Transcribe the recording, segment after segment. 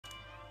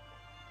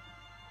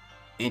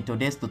In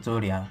today's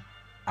tutorial,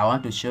 I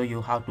want to show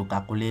you how to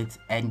calculate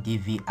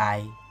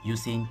NDVI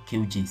using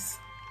QGIS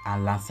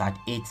and Landsat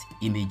 8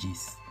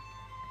 images.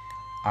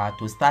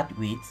 To start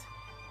with,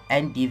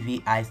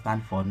 NDVI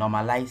stands for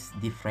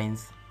Normalized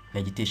Difference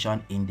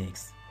Vegetation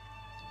Index.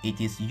 It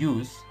is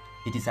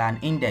an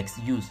index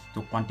used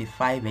to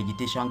quantify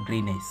vegetation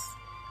greenness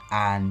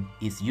and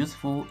is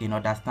useful in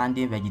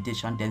understanding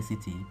vegetation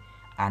density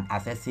and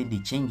assessing the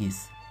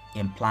changes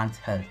in plant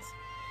health.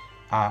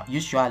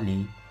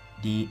 Usually,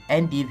 the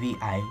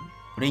NDVI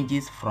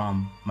ranges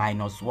from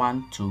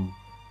 -1 to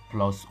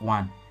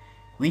 +1,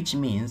 which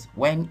means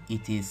when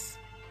it is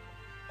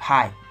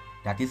high,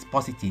 that is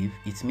positive,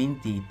 it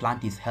means the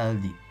plant is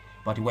healthy.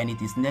 But when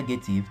it is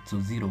negative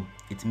to 0,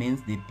 it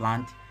means the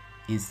plant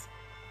is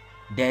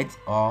dead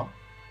or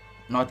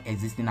not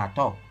existing at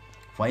all.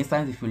 For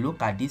instance, if you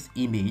look at this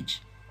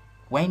image,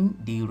 when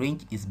the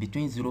range is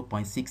between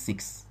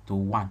 0.66 to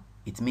 1,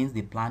 it means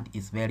the plant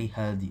is very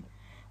healthy.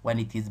 When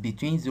it is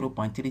between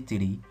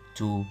 0.33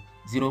 to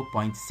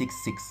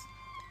 0.66,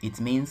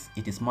 it means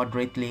it is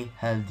moderately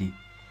healthy.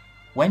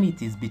 When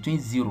it is between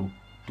 0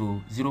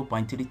 to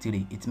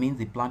 0.33, it means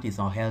the plant is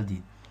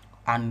unhealthy.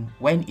 And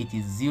when it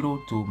is 0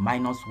 to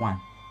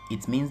 -1,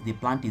 it means the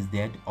plant is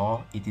dead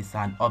or it is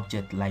an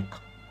object like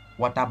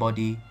water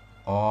body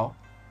or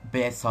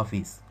bare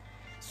surface.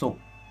 So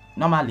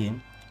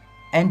normally,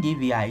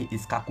 NDVI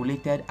is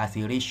calculated as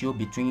a ratio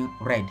between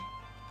red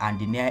and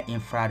the near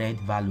infrared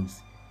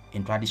values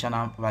in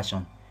traditional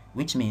version,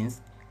 which means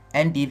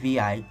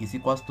NDVI is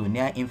equals to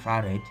near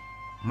infrared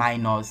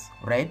minus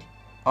red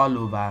all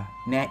over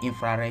near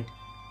infrared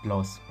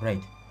plus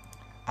red.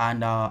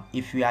 And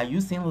if you are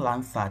using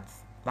Landsat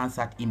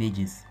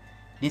images,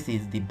 this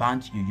is the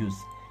band you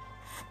use.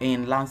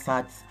 In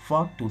Landsat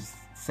 4 to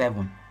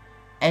 7,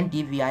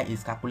 NDVI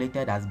is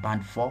calculated as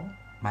band 4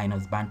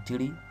 minus band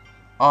 3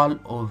 all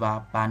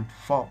over band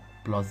 4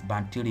 plus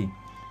band 3.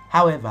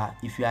 However,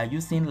 if you are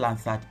using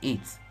Landsat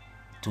 8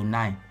 to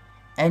 9,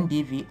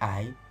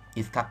 NDVI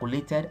is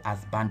calculated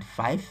as band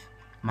 5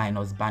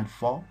 minus band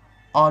 4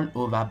 all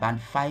over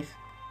band 5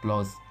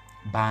 plus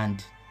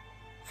band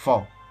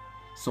 4.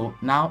 So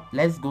now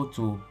let's go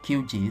to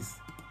QGIS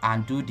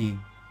and do the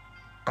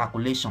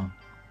calculation.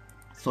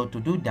 So to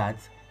do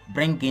that,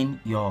 bring in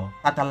your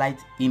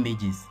satellite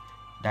images,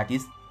 that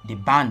is the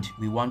band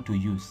we want to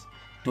use.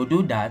 To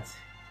do that,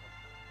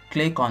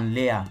 click on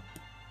layer,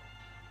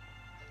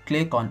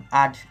 click on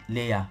add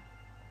layer,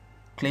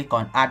 click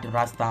on add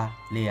raster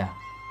layer.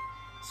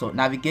 So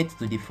navigate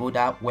to the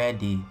folder where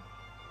the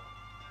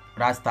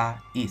raster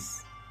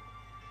is.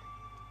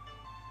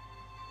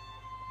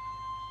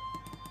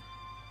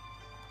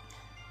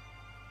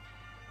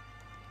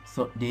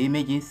 So the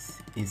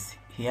images is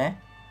here.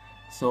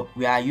 So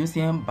we are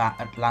using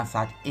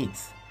Landsat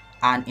 8,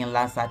 and in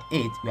Landsat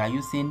 8 we are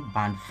using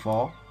band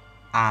 4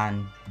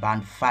 and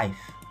band 5.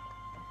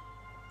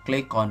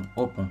 Click on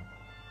open,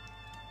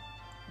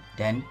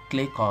 then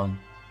click on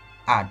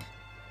add,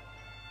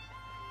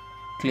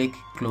 click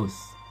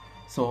close.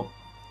 So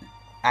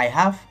I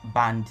have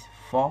band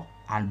 4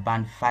 and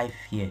band 5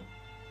 here.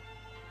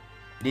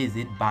 This is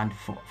it, band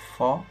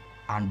 4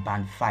 and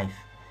band 5.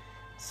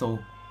 So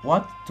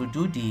what to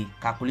do the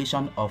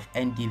calculation of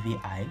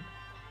NDVI,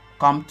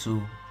 come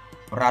to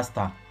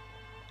raster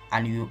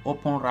and you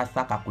open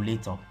raster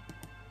calculator.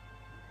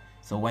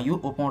 So when you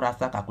open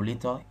raster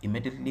calculator,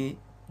 immediately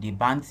the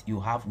bands you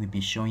have will be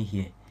showing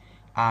here.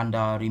 And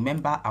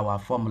remember our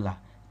formula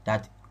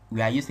that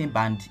we are using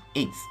band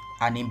 8,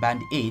 and in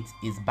band 8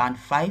 is band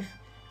 5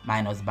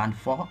 minus band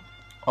 4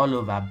 all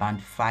over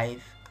band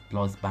 5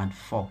 plus band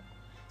 4.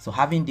 So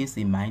having this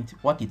in mind,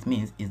 what it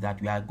means is that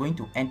we are going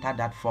to enter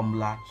that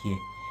formula here.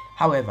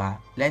 However,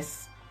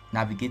 let's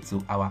navigate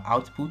to our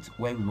output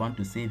where we want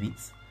to save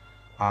it.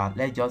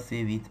 Let's just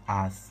save it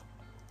as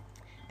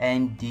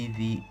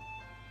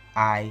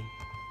NDVI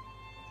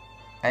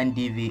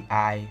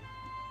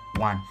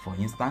 1, for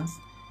instance.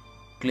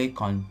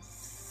 Click on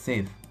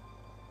save.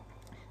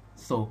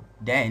 So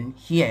then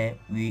here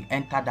we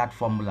enter that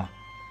formula,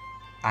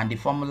 and the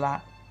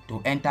formula,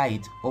 to enter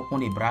it,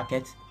 open a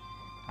bracket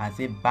and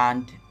say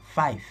band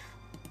 5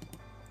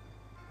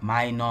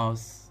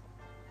 minus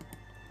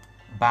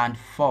band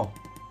 4,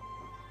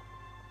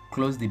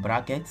 close the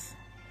brackets,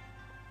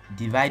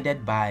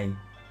 divided by,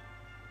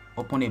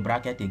 open a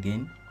bracket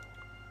again,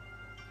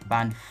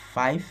 band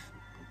 5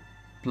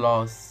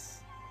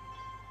 plus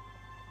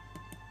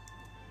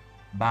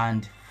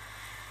band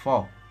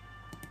 4,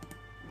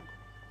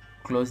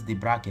 close the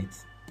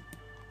brackets,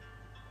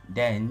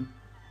 then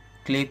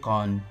click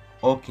on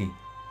OK.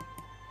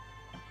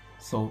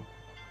 So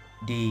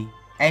the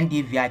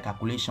NDVI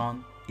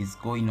calculation is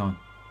going on.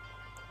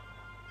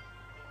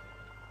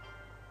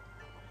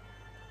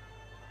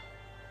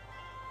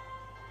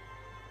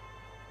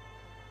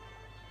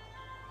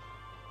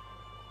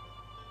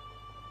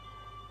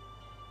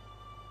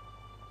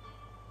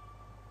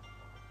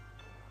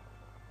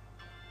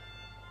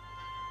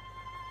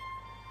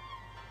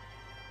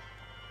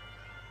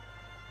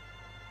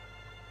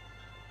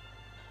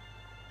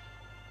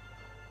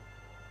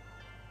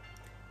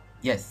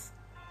 Yes,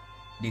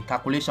 the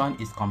calculation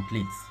is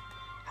complete.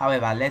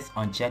 However, let's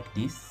uncheck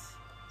this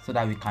so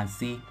that we can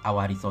see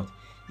our result.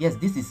 Yes,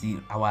 this is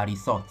our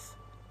result.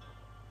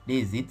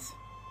 This is it.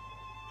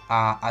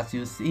 As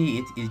you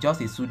see, it's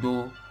just a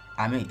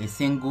a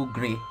single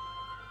gray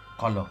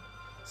color.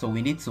 So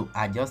we need to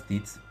adjust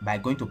it by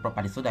going to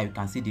properties so that you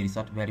can see the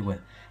result very well.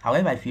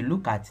 However, if you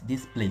look at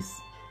this place,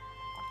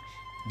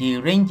 the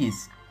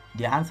ranges,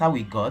 the answer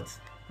we got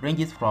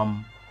ranges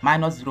from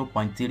minus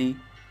 0.3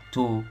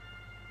 to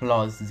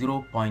plus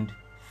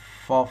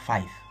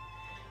 0.45.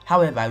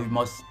 However, we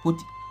must put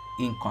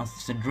in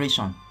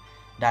consideration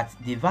that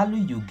the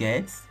value you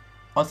get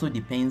also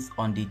depends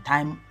on the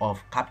time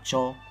of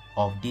capture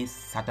of this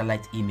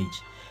satellite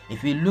image.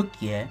 If you look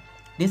here,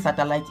 this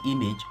satellite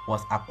image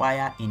was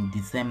acquired in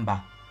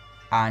December,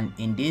 and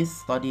in this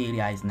study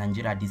area is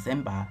Nigeria.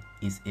 December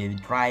is a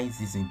dry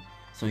season,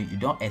 so you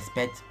don't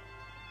expect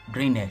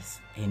greenness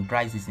in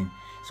dry season.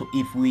 So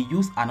if we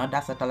use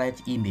another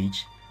satellite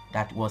image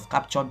that was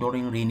captured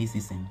during rainy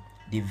season,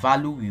 the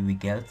value we will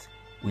get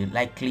will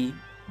likely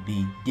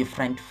be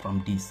different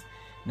from this.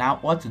 Now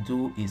what to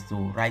do is to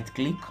right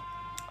click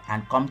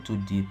and come to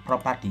the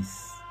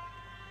properties.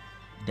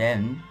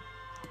 Then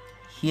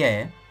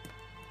here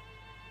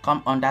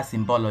come under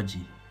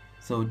symbology.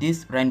 So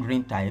this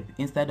rendering type,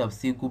 instead of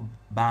single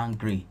band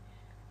gray,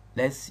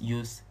 let's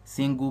use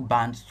single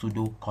band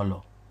pseudo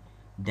color.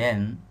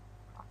 Then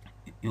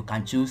you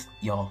can choose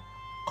your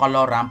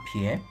color ramp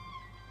here,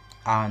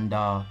 and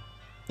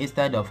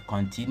instead of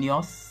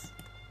continuous,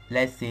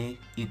 let's say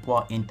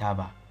equal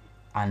interval,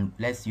 and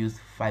let's use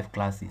 5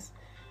 classes.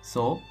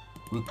 So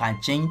we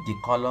can change the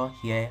color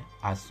here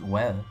as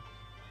well.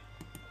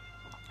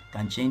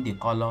 Can change the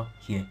color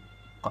here,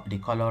 the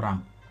color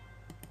ramp.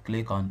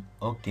 Click on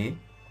OK.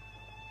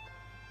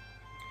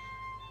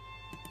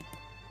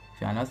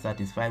 If you are not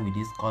satisfied with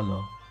this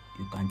color,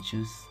 you can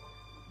choose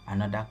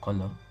another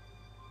color.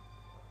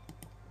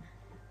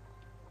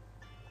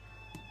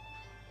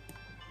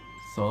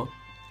 So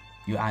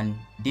you, and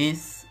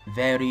this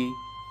very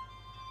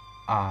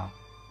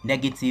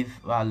negative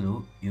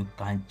value, you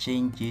can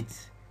change it,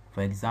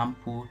 for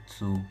example,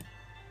 to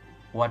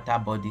water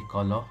body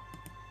color,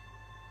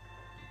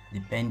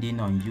 depending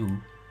on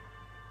you.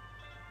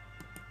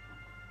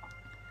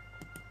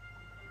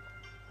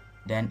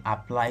 Then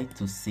apply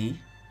to see.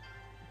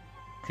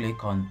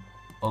 Click on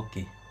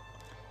OK.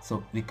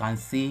 So we can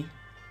see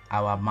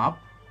our map.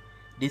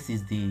 This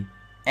is the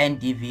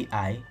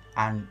NDVI,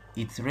 and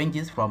it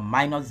ranges from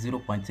minus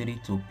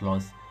 0.3 to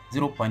plus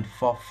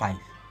 0.45.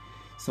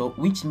 So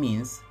which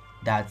means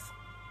that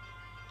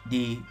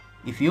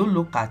if you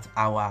look at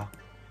our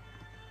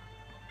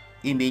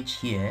image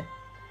here,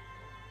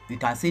 you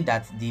can see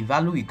that the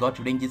value we got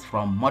ranges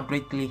from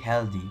moderately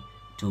healthy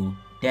to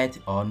dead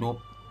or no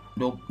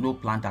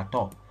plant at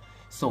all.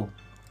 So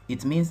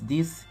it means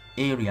this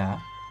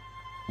area,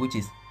 which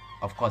is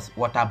of course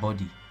water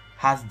body,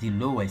 has the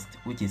lowest,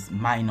 which is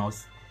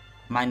minus,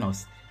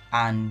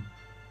 and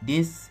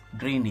this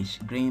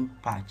green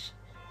patch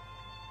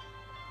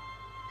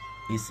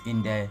is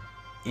in the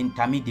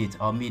intermediate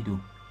or middle.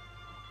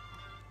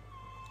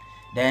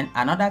 Then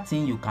another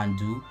thing you can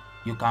do,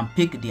 you can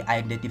pick the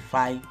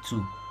identify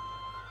tool.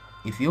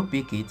 If you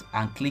pick it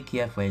and click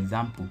here, for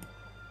example,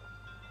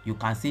 you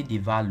can see the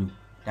value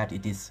that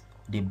it is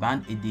the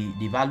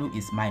value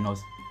is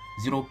minus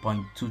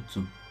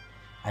 0.22,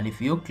 and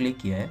if you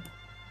click here,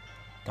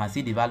 you can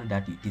see the value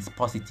that it is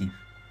positive,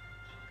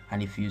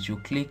 and if you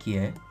should click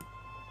here,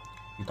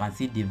 you can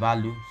see the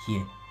value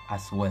here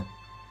as well.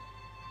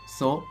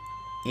 So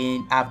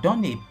I've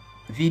done a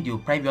video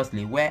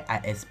previously where I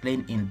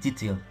explained in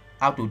detail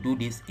how to do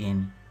this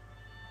in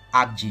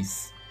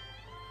QGIS.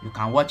 You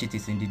can watch it,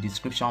 it's in the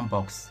description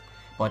box.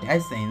 But in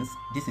essence,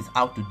 this is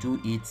how to do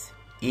it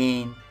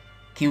in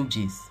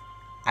QGIS.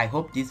 I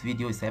hope this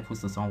video is helpful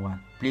to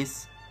someone.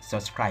 Please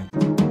subscribe.